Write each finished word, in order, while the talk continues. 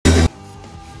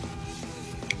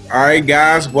Alright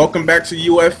guys, welcome back to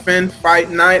UFN Fight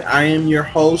Night. I am your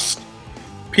host,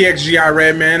 PXGI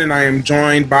Redman, and I am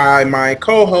joined by my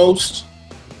co-host,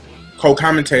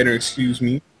 co-commentator, excuse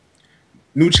me,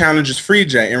 new challengers Free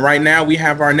J. And right now we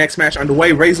have our next match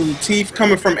underway. RZR Latif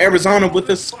coming from Arizona with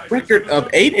a record of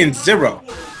 8-0.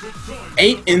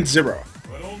 8-0.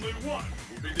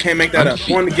 Can't make that up.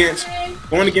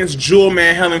 Going against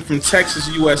Jewelman hailing from Texas,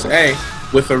 USA,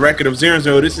 with a record of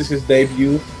 0-0. This is his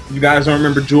debut. You guys don't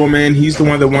remember Jewelman? He's the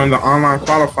one that won the online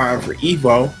qualifier for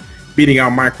Evo, beating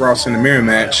out Mike Ross in the mirror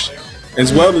match,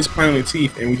 as well as playing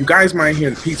Latif. And you guys might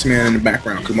hear the pizza man in the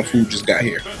background because my food just got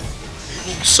here.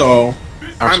 So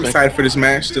I'm excited for this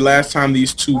match. The last time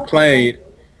these two played,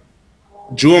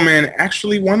 Jewelman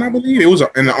actually won, I believe. It was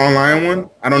in the online one.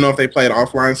 I don't know if they played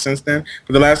offline since then.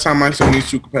 But the last time I saw these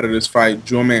two competitors fight,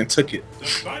 Jewelman took it.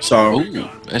 So ooh,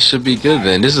 that should be good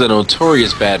then. This is a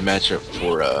notorious bad matchup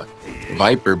for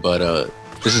Viper, but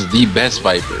this is the best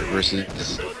Viper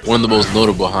versus one of the most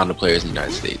notable Honda players in the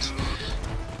United States.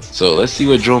 So let's see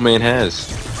what Jewelman has.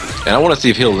 And I want to see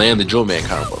if he'll land the Jewelman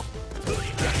combo.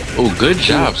 Oh, good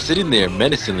job sitting there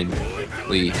menacingly,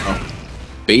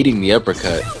 baiting the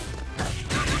uppercut.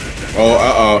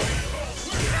 Oh,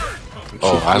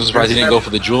 Oh, I was surprised he didn't go for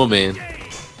the Jewelman.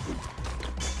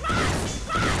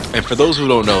 And for those who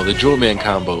don't know, the Jewelman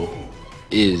combo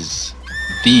is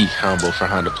the combo for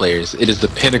Honda players. It is the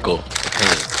pinnacle of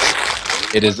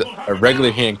hands. It is a regular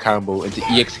hand combo into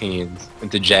EX hands,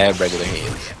 into jab regular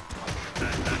hands.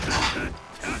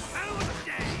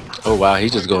 Oh wow,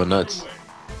 he's just going nuts.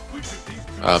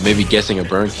 Maybe guessing a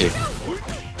burn kick.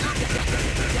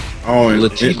 Oh, and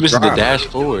Latif misses the dash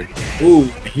forward. Ooh,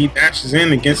 he dashes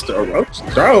in against the ropes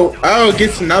throw. Oh,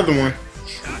 gets another one.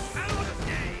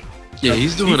 Yeah,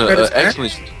 he's doing an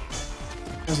excellent.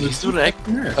 He's doing an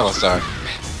excellent. Oh, sorry.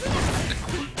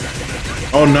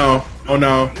 Oh no! Oh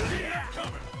no!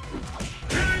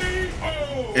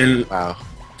 And wow,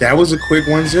 that was a quick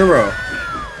 1-0.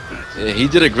 Yeah, he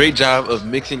did a great job of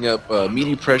mixing up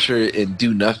meaty pressure and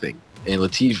do nothing. And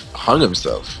Latif hung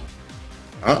himself.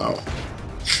 Uh-oh.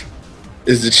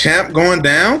 Is the champ going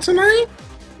down tonight?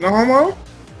 No homo?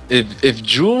 If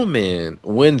Jewelman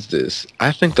wins this,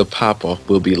 I think the pop-off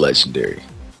will be legendary.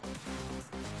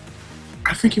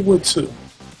 I think it would too.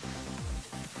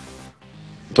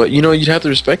 But you know, you'd have to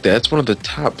respect that. It's one of the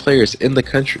top players in the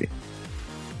country.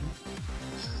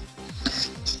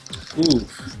 Ooh.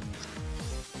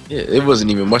 Yeah, it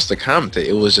wasn't even much to commentate.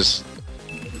 It was just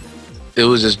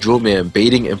Jewelman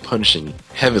baiting and punishing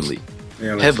heavily.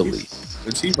 Yeah, heavily.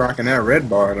 Latif rocking that red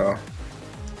bar though.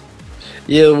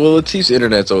 Yeah, well, Latif's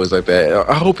internet's always like that.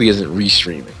 I hope he isn't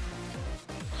restreaming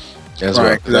as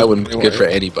well. That wouldn't be good for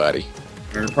anybody.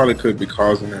 It probably could be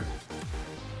causing it.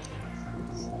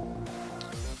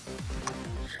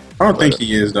 I don't think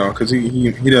he is though, because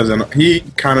he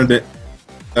kind of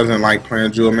doesn't like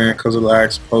playing Jewelman because of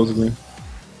lag supposedly.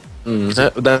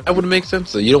 That would make sense.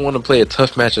 So you don't want to play a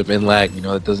tough matchup in lag. You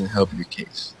know, that doesn't help your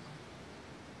case.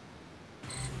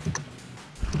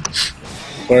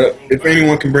 But if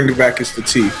anyone can bring it back, it's the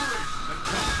T.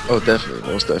 Oh, definitely,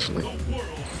 most definitely.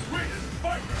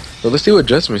 But let's see what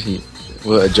adjustments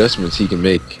he can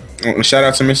make. Shout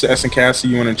out to Mr. S and Cassie,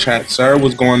 you in the chat, sir.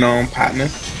 What's going on, partner?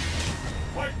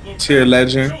 Tier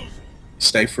legend,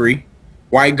 stay free.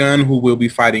 White Gun, who will be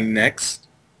fighting next.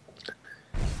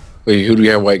 Wait, who do we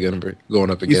have White Gun going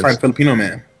up against? He's fighting Filipino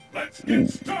man. Ooh,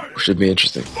 should be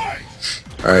interesting.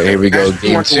 All right, here we go.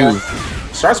 Game 2.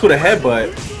 Starts with a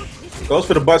headbutt. Goes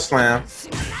for the butt slam.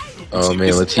 Oh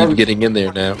man, Latif getting in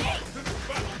there now.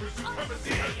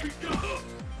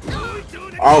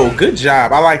 Oh, good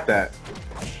job. I like that.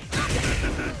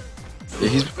 Yeah,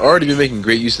 he's already been making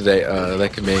great use of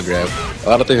that command grab. A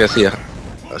lot of things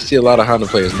I see a lot of Honda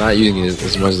players not using it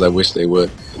as much as I wish they would.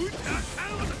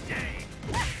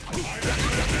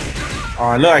 Oh,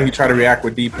 I know he tried to react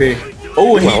with DP.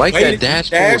 Oh, he I like waited, that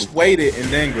dash waited, and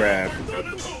then grabbed.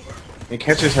 And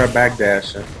catches her back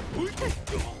dashing.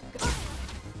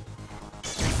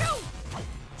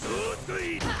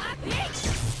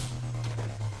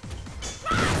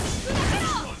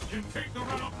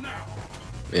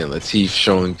 Man, Latif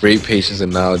showing great patience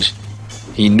and knowledge.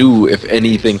 He knew if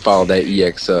anything followed that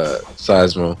EX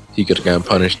Seismo, he could have gotten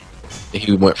punished. And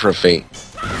he went for a feint.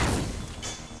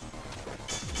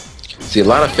 See, a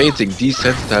lot of feinting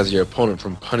desensitizes your opponent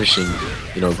from punishing,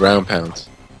 you know, ground pounds.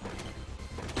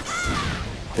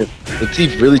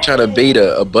 Latif really trying to bait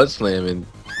a butt slam, and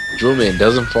Jewelman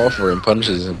doesn't fall for it and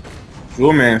punishes him.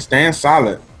 Jewelman staying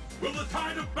solid.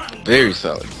 Very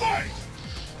solid.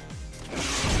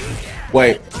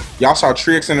 Wait, y'all saw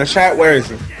Trix in the chat? Where is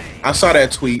he? I saw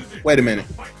that tweet. Wait a minute.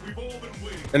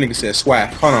 That nigga said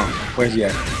swag. Hold on. Where's he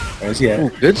at? Where's he at? Ooh,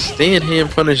 good stand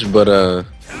hand punish, but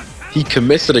he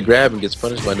commits to the grab and gets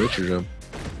punished by neutral jump.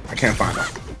 I can't find him.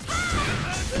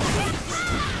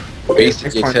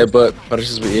 Basic EX headbutt,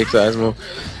 punishes with EX Asmo.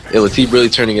 Yeah, Latif really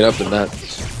turning it up and that.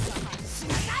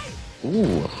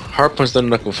 Ooh, hard punch thunder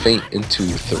knuckle feint into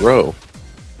throw.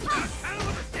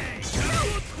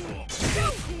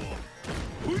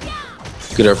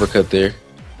 Good uppercut there.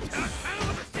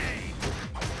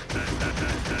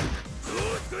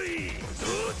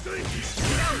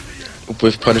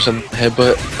 With punish on the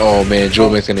headbutt. Oh man,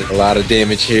 Jewelman's gonna get a lot of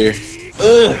damage here.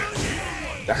 Ugh.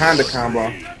 The Honda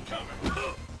combo.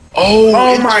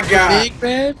 Oh my god. Big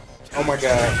man. Oh my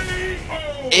god.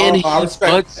 And he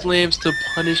butt slams to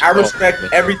punish. I respect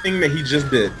everything that he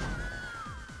just did.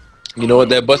 You know what?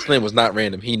 That butt slam was not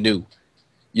random. He knew.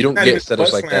 You don't get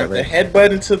setups like that, right? The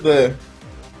headbutt into the...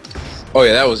 Oh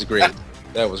yeah, that was great.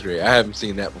 That was great. I haven't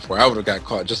seen that before. I would have got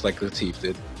caught just like Latif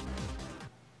did.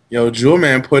 Yo,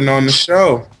 Jewelman putting on the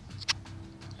show.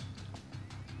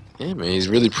 Yeah, man, he's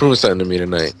really proving something to me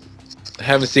tonight. I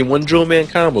haven't seen one Jewelman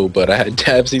combo, but I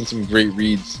have seen some great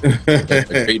reads,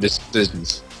 great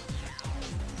decisions.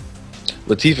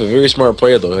 Latif, a very smart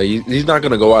player, though. He's not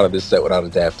going to go out of this set without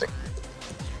adapting.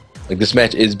 Like, this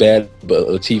match is bad, but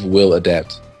Latif will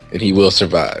adapt, and he will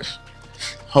survive.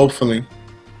 Hopefully.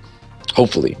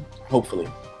 Hopefully. Hopefully.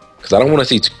 Because I don't want to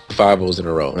see 2 5-0s in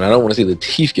a row, and I don't want to see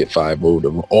Latif get 5-0'd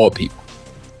of all people.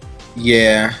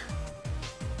 Yeah.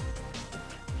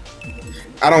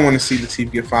 I don't want to see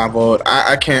Latif get 5-0'd.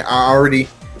 I can't. I already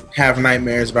have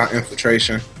nightmares about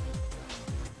infiltration.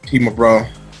 He my bro.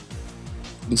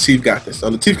 Latif got this.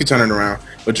 So Latif can turn it around.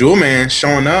 But Jewelman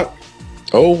showing up.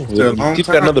 Oh, Latif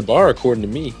got another bar according to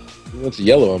me. He went to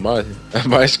yellow on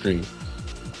my screen.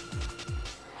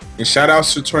 And shout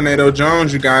outs to Tornado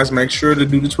Jones. You guys make sure to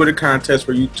do the Twitter contest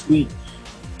where you tweet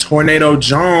Tornado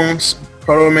Jones.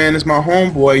 Proto Man is my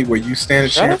homeboy, where you stand a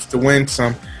chance to win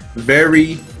some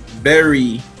very,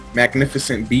 very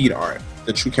magnificent bead art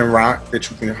that you can rock,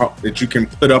 that you can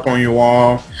put up on your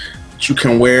wall, that you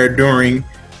can wear during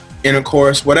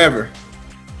intercourse, whatever.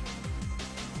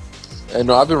 And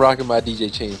no, I've been rocking my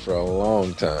DJ chain for a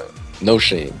long time. No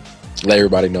shame. Let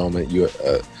everybody know I'm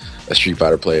a Street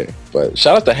Fighter player. But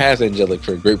shout out to Haz Angelic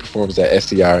for a great performance at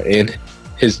SCR and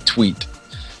his tweet.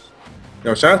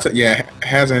 Yo, shout out to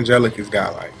Haz Angelic is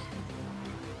godlike.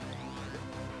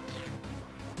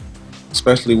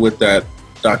 Especially with that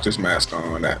doctor's mask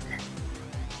on that.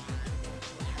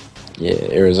 Yeah,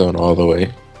 Arizona all the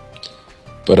way.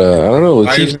 But I don't know,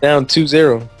 Latif's down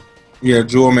 2-0. Yeah,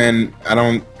 Jewelman,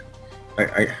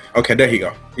 okay, there you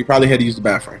go. He probably had to use the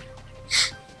bathroom.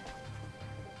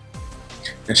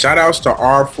 And shout outs to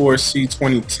R4C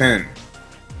 2010.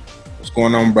 What's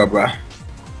going on, bruh?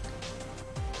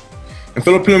 And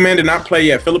Filipino Man did not play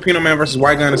yet. Filipino Man versus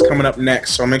White Gun is coming up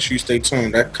next, so make sure you stay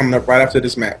tuned. That's coming up right after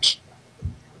this match.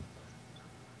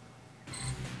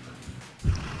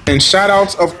 And shout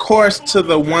outs, of course, to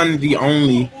the one, the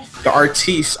only, the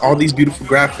artiste, all these beautiful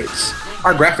graphics.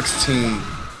 Our graphics team.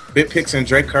 BitPix and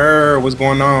Dre Kerr, what's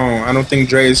going on? I don't think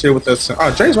Dre is here with us.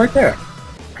 Oh, Dre's right there.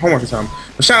 Homework time.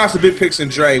 But shout outs to BitPix and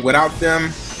Dre. Without them,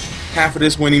 half of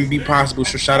this wouldn't even be possible.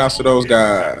 So shout outs to those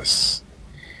guys.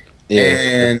 Yeah.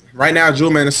 And right now,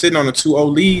 Jewelman is sitting on a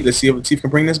 2-0 lead. Let's see if Latif can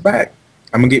bring this back.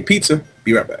 I'm going to get pizza.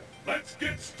 Be right back. Let's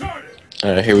get started.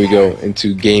 All right, here we go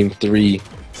into game 3.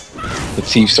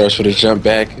 Latif starts with a jump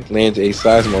back, lands a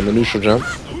seism on the neutral jump.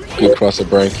 Good crossover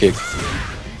burn kick.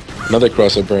 Another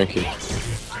crossover burn kick.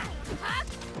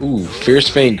 Ooh, fierce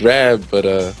feint grab, but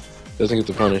doesn't get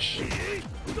the punish.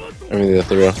 I mean the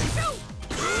throw.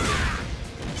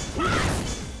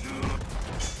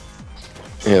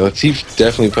 Yeah, Latif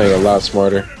definitely playing a lot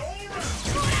smarter.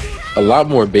 A lot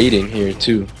more baiting here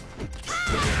too.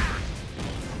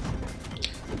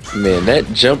 Man, that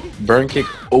jump burn kick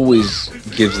always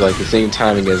gives like the same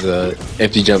timing as a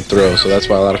empty jump throw, so that's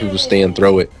why a lot of people stay and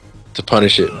throw it to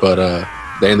punish it, but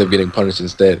they end up getting punished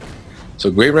instead. So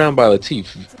great round by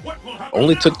Latif.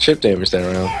 Only took chip damage that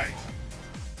round.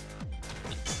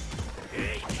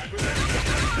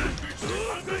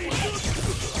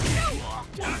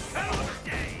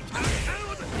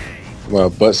 Wow,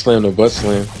 butt slam to butt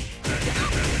slam.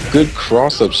 Good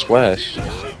cross-up splash.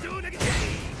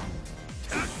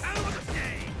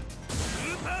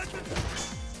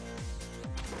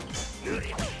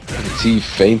 Latif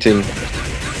fainting.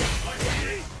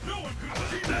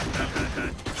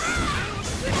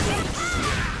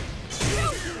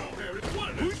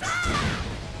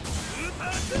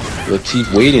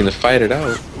 Latif waiting to fight it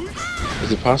out.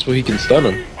 Is it possible he can stun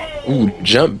him? Ooh,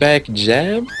 jump back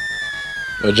jab?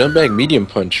 A jump back medium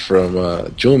punch from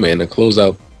Jewelman to close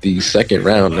out the second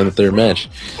round in the third match.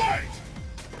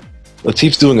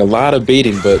 Latif's doing a lot of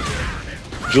baiting, but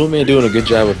Jewelman doing a good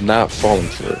job of not falling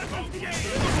for it.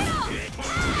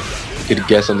 Get a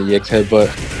guess on the EX headbutt.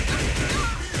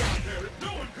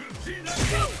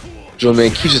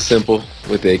 Jewelman keeps it simple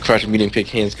with a crouch medium kick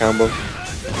hands combo.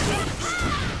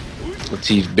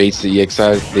 Latif baits the EX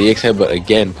headbutt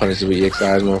again, punishes with EX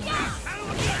Seismo.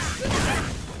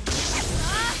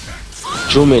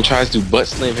 Jewelman tries to butt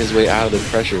slam his way out of the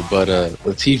pressure, but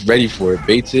Latif ready for it,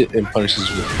 baits it, and punishes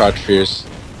with crouch fierce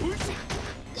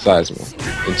Seismo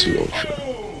into Ultra.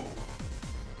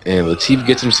 And Latif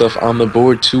gets himself on the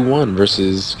board 2-1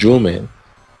 versus Jewelman.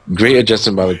 Great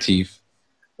adjustment by Latif.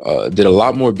 Did a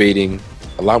lot more baiting,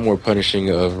 a lot more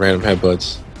punishing of random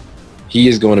headbutts. He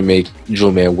is going to make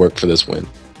Jewelman work for this win.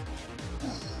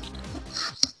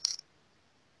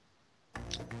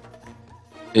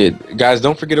 Guys,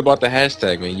 don't forget about the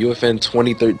hashtag, man. UFN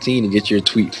 2013 to get your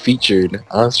tweet featured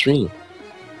on stream.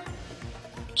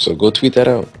 So go tweet that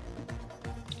out.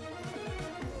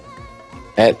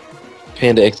 At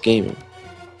Panda X Gaming.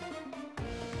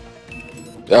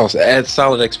 Also, at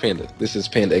Solid X Panda. This is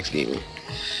Panda X Gaming.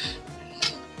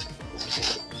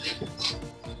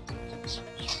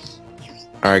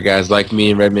 Alright guys, like me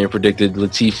and Redman predicted,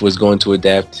 Latif was going to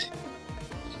adapt.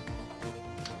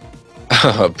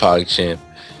 PogChamp.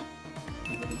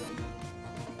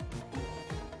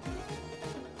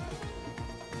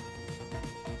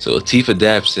 So Latif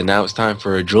adapts, and now it's time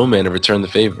for Jewelman to return the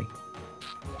favor.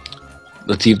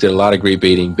 Latif did a lot of great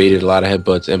baiting, baited a lot of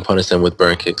headbutts, and punished them with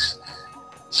burn kicks.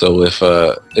 So if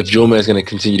Jewelman is going to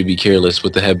continue to be careless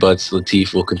with the headbutts,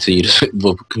 Latif will continue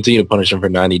to punish him for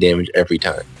 90 damage every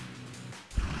time.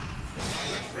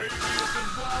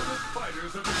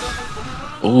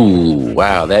 Ooh,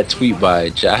 wow, that tweet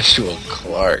by Joshua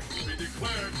Clark.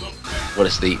 What a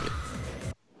statement.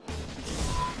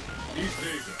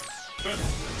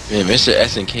 Man, Mr.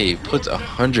 SNK puts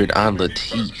 100 on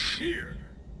Latif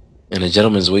in a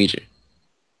gentleman's wager.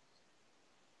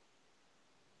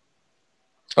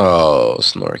 Oh,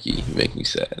 Snorky, you make me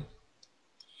sad.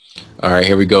 Alright,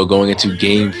 here we go, going into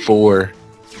game 4.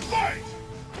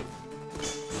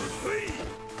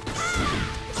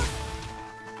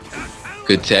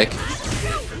 Good tech.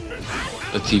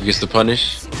 Latif gets the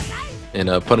punish. And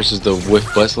punishes the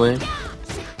whiff butt slam.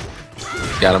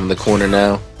 Got him in the corner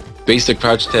now. Basic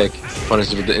crouch tech.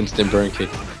 Punishes with the instant burn kick.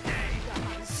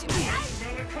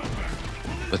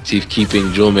 Latif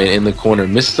keeping Jewelman in the corner.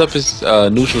 Misses up his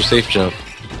neutral safe jump.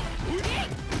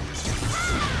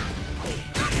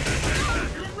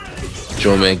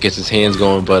 Jewelman gets his hands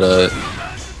going, but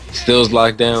still is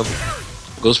locked down.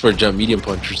 Goes for a jump medium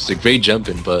punch, which is a great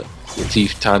jumping, but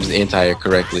Latif times the anti-air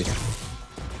correctly.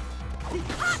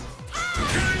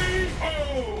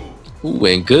 Ooh,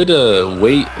 and good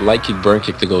weight light kick burn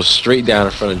kick to go straight down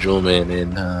in front of Jewelman,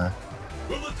 and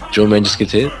Jewelman just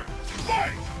gets hit.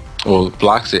 Or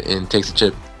blocks it and takes a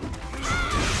chip.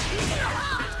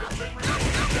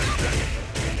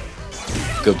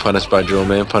 Good punish by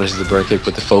Jewelman, punishes the burn kick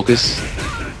with the focus.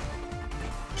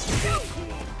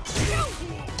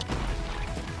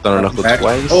 Thunder knuckle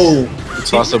twice. Oh,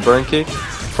 cross up burn kick.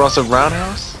 Cross up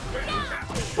roundhouse.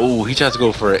 Oh, he tries to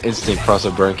go for an instant cross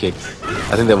up burn kick.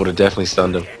 I think that would have definitely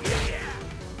stunned him.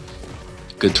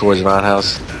 Good towards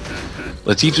roundhouse.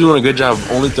 Latif doing a good job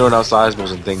of only throwing out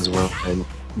Seismos and things well, and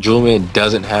Jewelman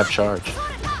doesn't have charge.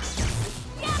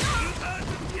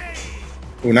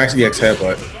 Ooh, nice EX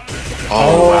headbutt.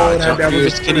 Oh wow, that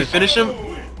was can he finish him?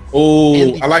 Oh,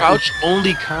 I like crouch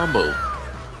only combo.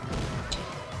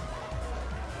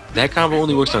 That combo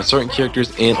only works on certain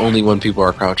characters and only when people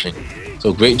are crouching.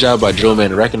 So great job by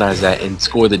Jewelman to recognize that and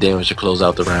score the damage to close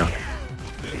out the round.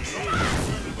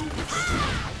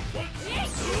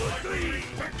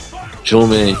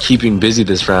 Jewelman keeping busy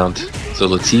this round, so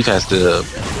Latif has to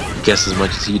guess as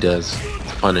much as he does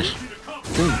to punish.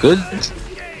 Ooh, good.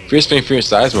 Fierce Pain, Fierce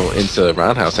Seismo into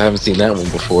roundhouse. I haven't seen that one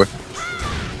before.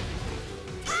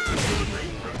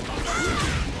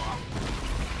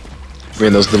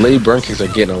 Man, those delayed burn kicks are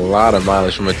getting a lot of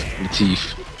mileage from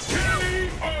Latif.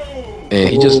 And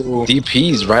he just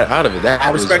DPs right out of it. That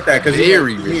I respect that because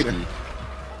very risky.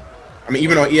 I mean,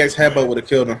 even though EX headbutt would have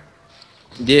killed him.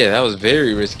 Yeah, that was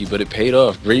very risky, but it paid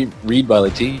off. Great read by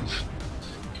Latif.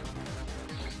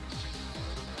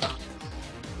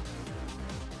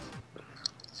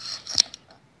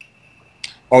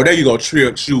 Oh, there you go,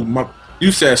 Trick.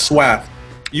 You said SWAF.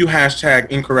 You hashtag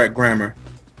incorrect grammar.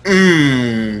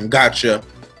 Gotcha.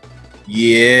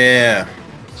 Yeah.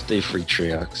 Stay free,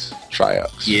 Triox.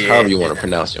 Triox. Yeah. However you want to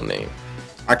pronounce your name.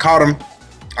 I caught him.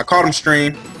 I caught him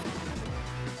stream.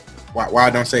 Why I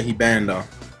don't say he banned though?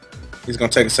 He's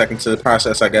gonna take a second to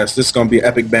process, I guess. This is gonna be an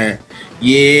epic ban.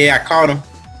 Yeah, I caught him.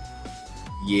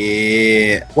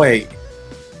 Yeah, wait.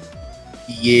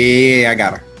 Yeah, I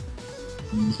got him.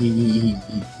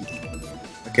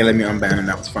 Okay, let me unban him.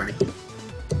 That was funny.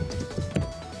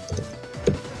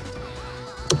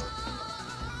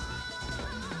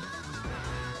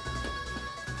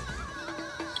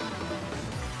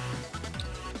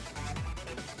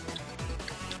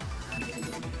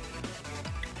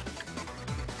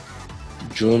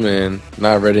 Jewelman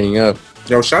not readying up.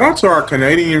 Yo, shout out to our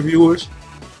Canadian viewers.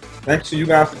 Thanks to you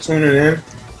guys for tuning in.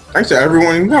 Thanks to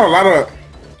everyone. We got a lot of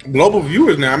global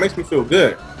viewers now. It makes me feel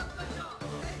good.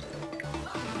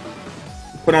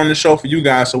 Put on the show for you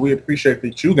guys, so we appreciate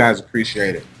that you guys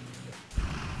appreciate it.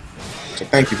 So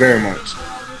thank you very much.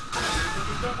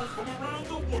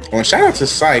 Well, shout out to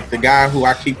Psych, the guy who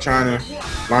I keep trying to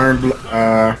learn,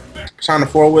 trying to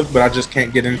forward with, but I just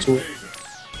can't get into it.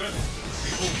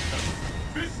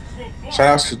 Shout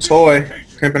outs to Toy,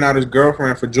 pimping out his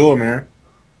girlfriend for Jewelman.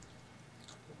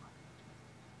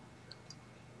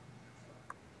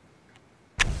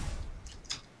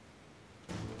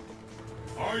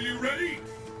 Are you ready?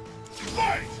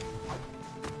 Fight!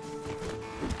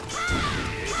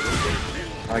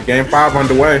 All right, game 5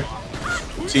 underway.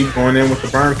 Latif going in with the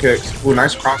burn kicks. Ooh,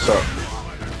 nice cross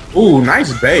up. Ooh,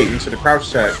 nice bait into the crouch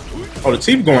check. Oh,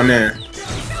 Latif going in.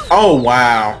 Oh,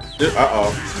 wow.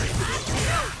 Uh-oh.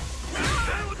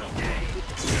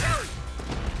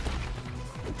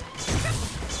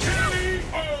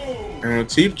 And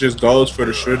Latif just goes for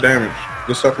the sure damage.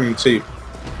 Good stuff from Latif.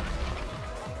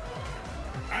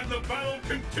 And the battle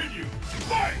continues.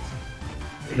 Fight!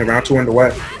 And round 2 underway.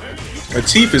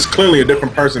 Latif is clearly a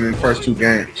different person in the first 2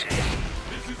 games.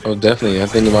 Oh, definitely. I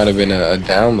think it might have been a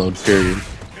download period.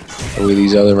 The way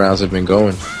these other rounds have been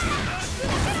going.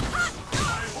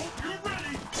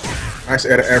 Nice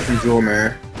air from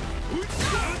Jewelman.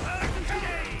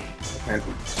 And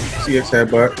see his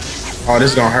headbutt. Oh,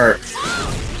 this is gonna hurt.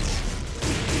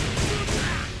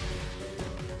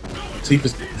 Latif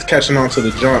is catching on to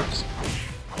the jumps.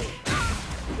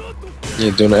 Yeah,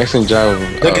 doing an excellent job of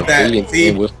Look at that.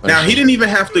 See, with now he didn't even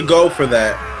have to go for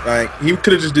that. Like, he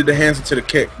could have just did the hands into the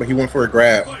kick, but he went for a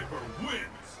grab.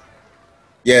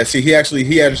 Yeah, see, he actually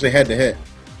had to hit.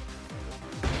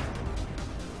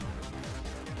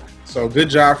 So good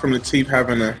job from Latif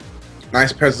having a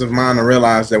nice presence of mind to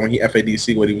realize that when he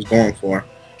FADC what he was going for,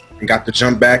 and got the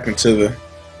jump back into the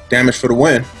damage for the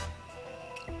win.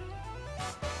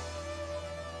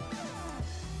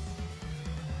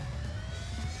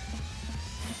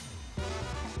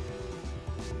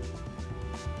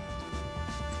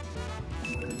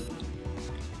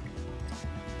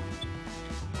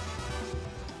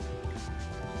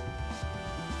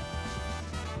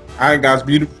 Alright guys,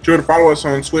 be sure to follow us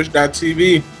on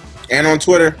twitch.tv and on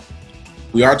Twitter.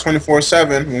 We are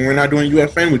 24/7. When we're not doing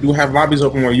UFN, we do have lobbies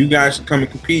open where you guys can come and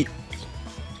compete.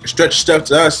 Stretch stuff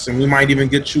to us, and we might even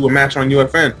get you a match on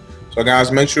UFN. So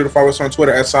guys, make sure to follow us on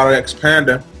Twitter at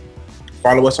SolidXPanda.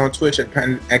 Follow us on Twitch at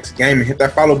PandaXGame and hit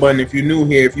that follow button if you're new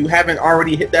here. If you haven't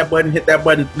already hit that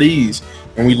button please.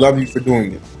 And we love you for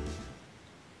doing it.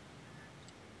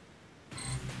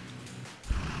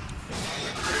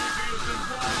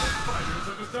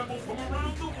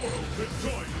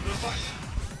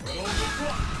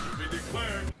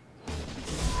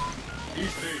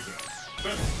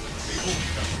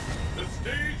 The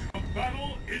stage of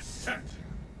battle is set.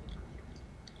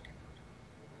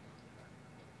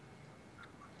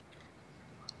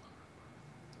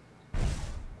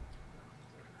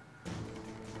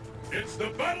 It's the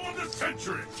battle of the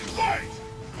century. Fight!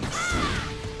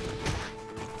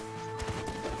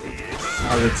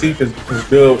 Latif has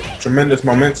built tremendous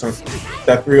momentum.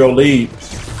 That 3-0 lead.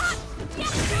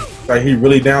 Like he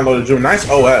really downloaded Drew. Nice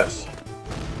OS.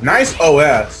 Nice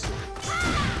OS.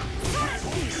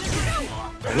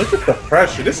 Look at the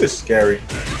pressure. This is scary.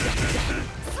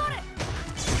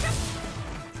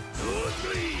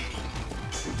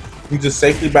 He just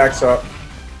safely backs up.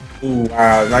 Ooh,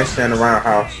 wow. Nice stand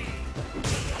roundhouse.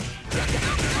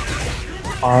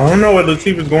 I don't know what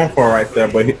Latif is going for right there,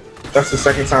 but that's the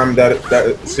second time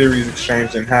that series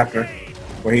exchange didn't happen.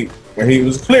 When he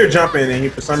was clear jumping and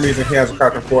for some reason he has a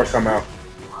crouching forward come out.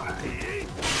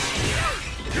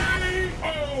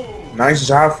 Nice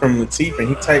job from Latif, and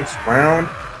he takes round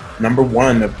number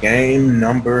 1 of game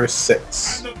number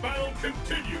 6. And the battle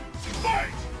continues. Fight!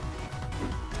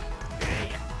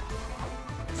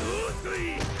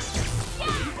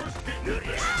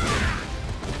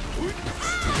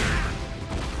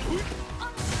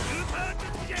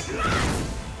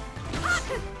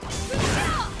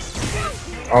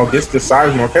 Oh, gets the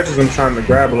size more. Catches him trying to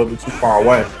grab a little bit too far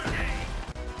away.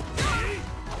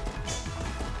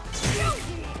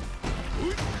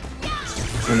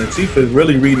 And Latif is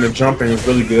really reading the jump and is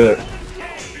really good.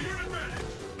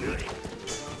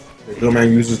 The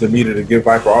Jewelman uses the meter to give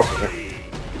Viper off of him.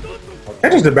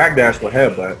 Catches the backdash with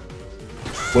headbutt.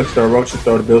 Switch the Orochi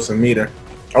throw to build some meter.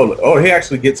 Oh, he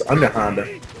actually gets under Honda.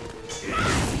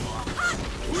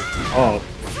 Oh,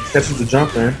 catches the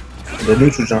jump in. The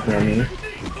neutral jump in, I mean.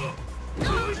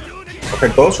 Okay,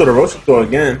 goes for the Orochi throw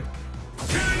again.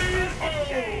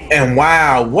 And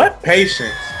wow, what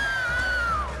patience.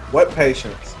 What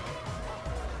patience.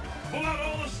 Pull out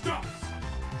all the stops.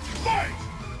 Fight!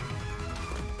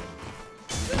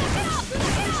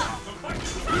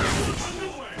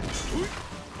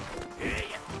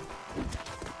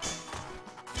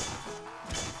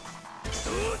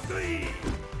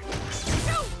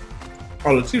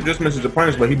 Oh, Latif just misses the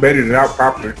punch, but he baited it out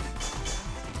properly.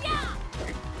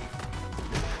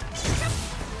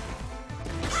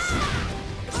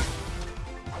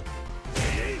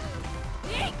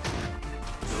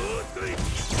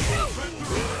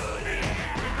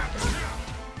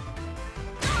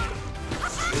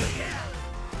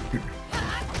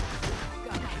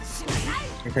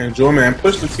 Okay, Jewelman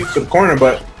pushed Latif to the corner,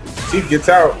 but Latif gets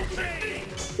out.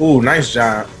 Ooh, nice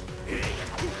job.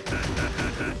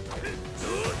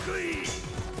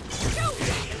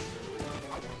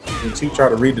 Latif tried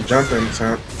to read the jump in the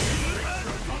time.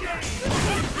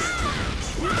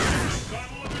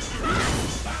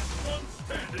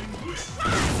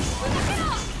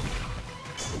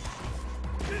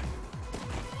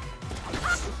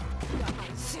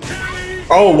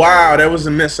 Oh wow, that was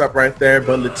a miss up right there,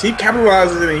 but Latif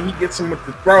capitalizes it and he gets him with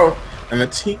the throw, and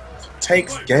Latif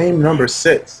takes game number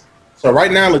 6. So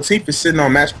right now Latif is sitting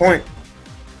on match point.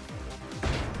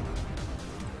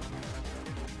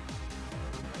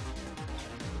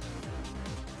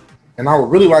 And I would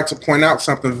really like to point out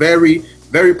something very,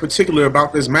 very particular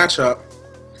about this matchup.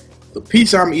 The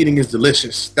pizza I'm eating is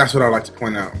delicious. That's what I like to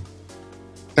point out.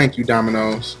 Thank you,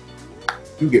 Domino's.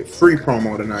 You get free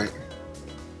promo tonight.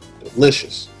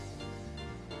 Delicious.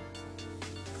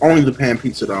 Only the pan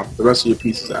pizza though. The rest of your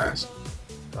pizza's ass.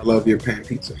 I love your pan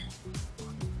pizza.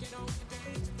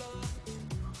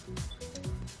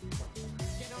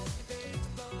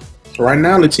 So right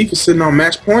now, Latif is sitting on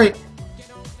match point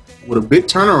with a big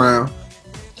turnaround.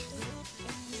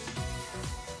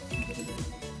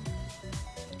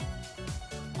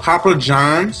 Papa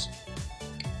John's.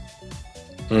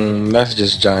 That's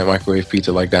just giant microwave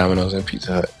pizza like Domino's and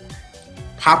Pizza Hut.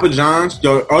 Papa John's.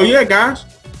 Yo, oh yeah, guys.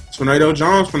 Tornado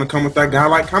Jones gonna come with that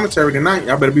guy-like commentary tonight.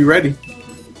 Y'all better be ready.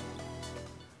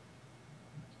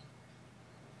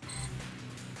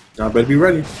 Y'all better be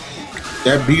ready.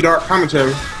 That B-Dark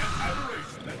commentary.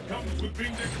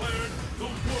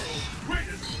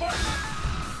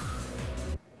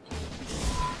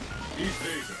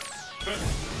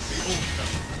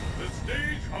 The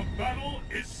stage of battle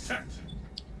is set.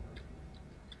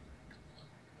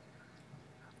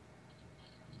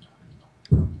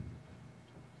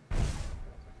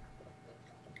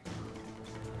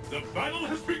 The battle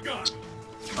has begun.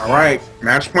 All right,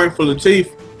 match point for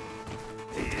Latif.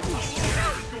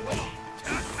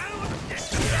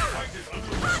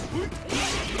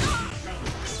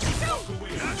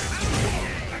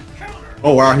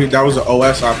 Oh wow, that was an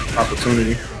OS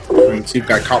opportunity. And Latif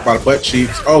got caught by the butt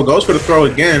cheeks. Oh, goes for the throw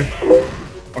again.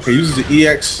 Okay, uses the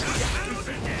EX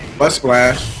butt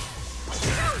splash.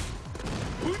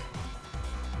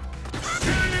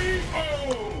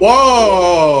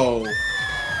 Whoa!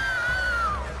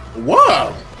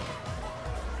 Whoa!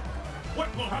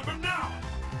 What will happen now?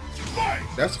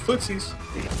 That's footsies.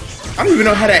 I don't even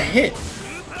know how that hit.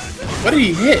 What did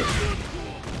he hit?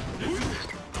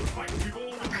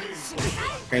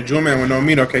 Okay, Jewelman with no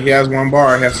meter. Okay, he has one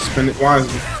bar. He has to spend it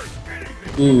wisely.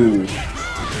 Ooh.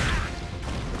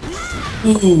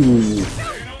 Ooh.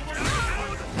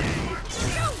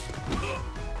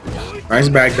 Nice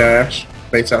backdash.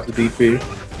 Baits out the DP.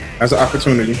 Has an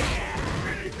opportunity.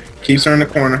 Keeps her in the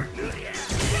corner.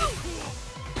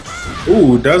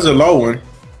 Ooh, does a low one.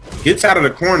 Gets out of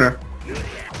the corner.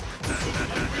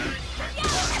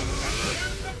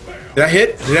 Did I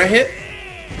hit? Did I hit?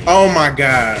 Oh my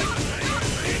god.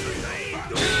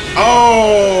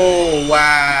 Oh,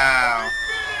 wow.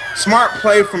 Smart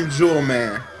play from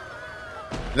Jewelman.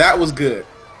 That was good.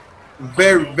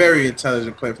 Very, very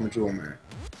intelligent play from Jewelman.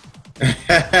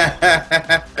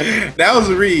 That was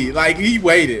a read. Like, he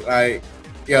waited. Like,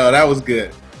 yo, that was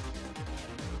good.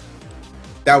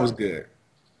 That was good.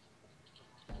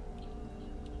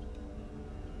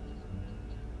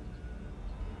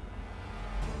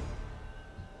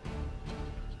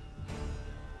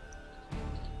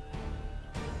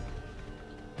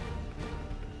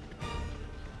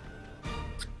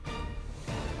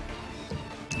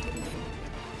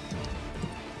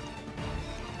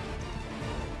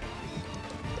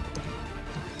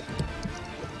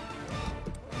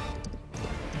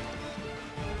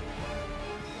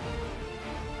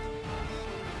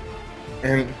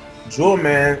 And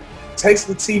Jewelman takes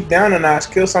Latif down a notch,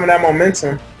 kills some of that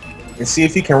momentum, and see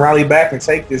if he can rally back and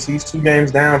take this. He's 2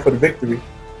 games down for the victory.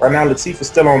 Right now, Latif is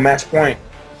still on match point.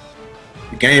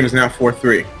 The game is now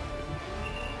 4-3.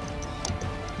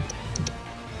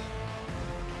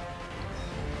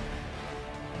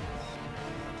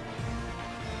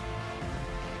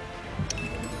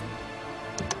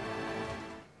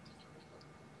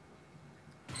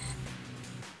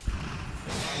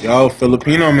 Yo,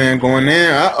 Filipino man going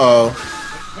in. Uh-oh.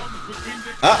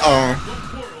 Uh-oh.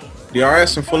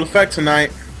 DRS in full effect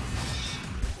tonight.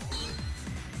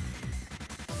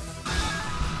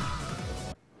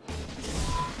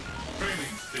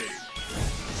 Training stage.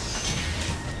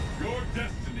 Your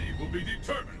destiny will be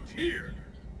determined here.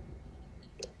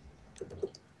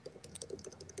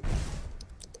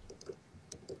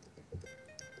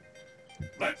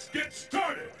 Let's get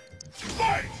started.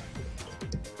 Fight!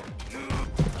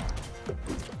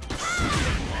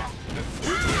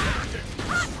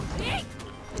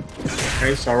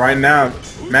 Okay, so right now,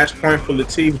 match point for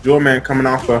Latif. Jewelman coming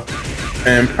off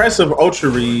an impressive ultra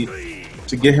read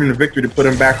to get him the victory to put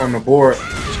him back on the board.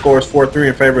 Scores 4-3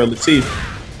 in favor of Latif.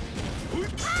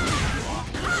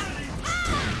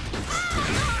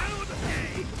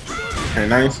 Okay,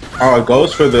 nice. Oh, it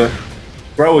goes for the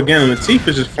throw again. Latif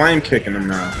is just flame kicking him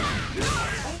now.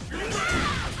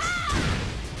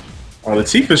 Oh,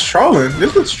 Latif is trolling.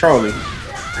 This looks trolling.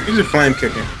 He's just flame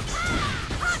kicking.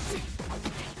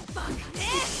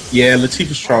 Yeah, Latif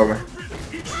is trolling.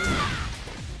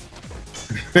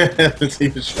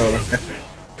 Latif is trolling.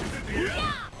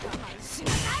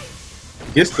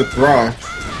 Gets the throw.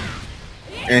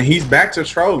 And he's back to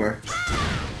trolling.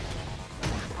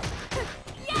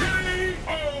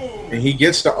 And he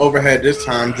gets the overhead this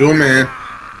time. Jewelman,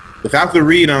 without the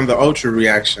read on the ultra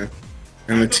reaction.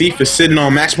 And Latif is sitting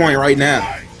on match point right now.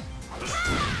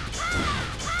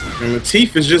 And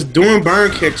Latif is just doing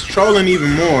burn kicks, trolling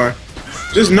even more.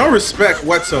 Just no respect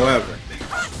whatsoever.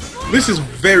 This is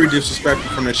very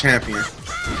disrespectful from the champion.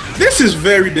 This is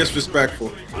very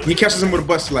disrespectful. He catches him with a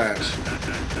butt slash.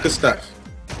 Good stuff.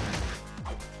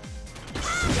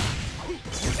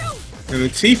 And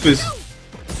Latif is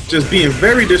just being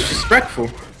very disrespectful.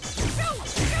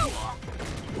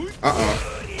 Uh-oh.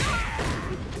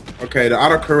 Okay, the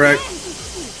autocorrect.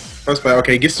 First play.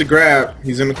 Okay, gets the grab.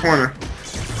 He's in the corner.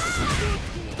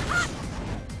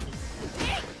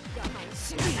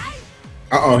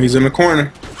 Uh-oh, he's in the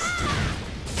corner.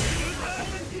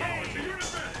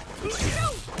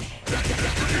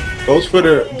 Goes for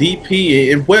the DP.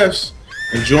 It whiffs.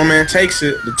 And Jewelman takes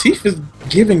it. Latif is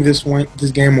giving this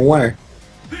game away.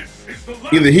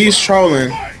 Either he's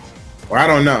trolling, or I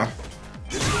don't know.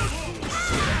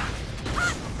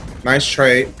 Nice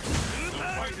trade.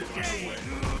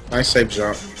 Nice safe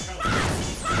jump.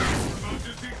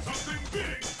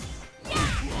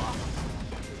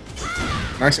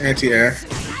 Nice anti-air.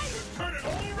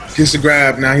 Gets the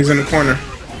grab. Now he's in the corner.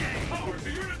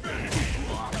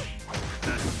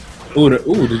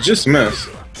 Ooh, the just miss.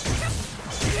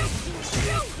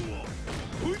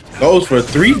 Goes for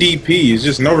 3 DPs.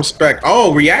 Just no respect.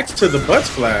 Oh, reacts to the butt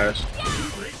splash.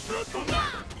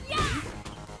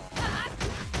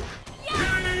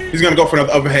 He's gonna go for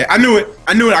another overhead. I knew it.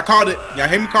 I knew it. I called it. Y'all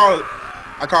hear me call it?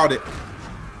 I called it.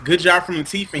 Good job from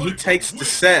Latif, and he takes the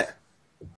set.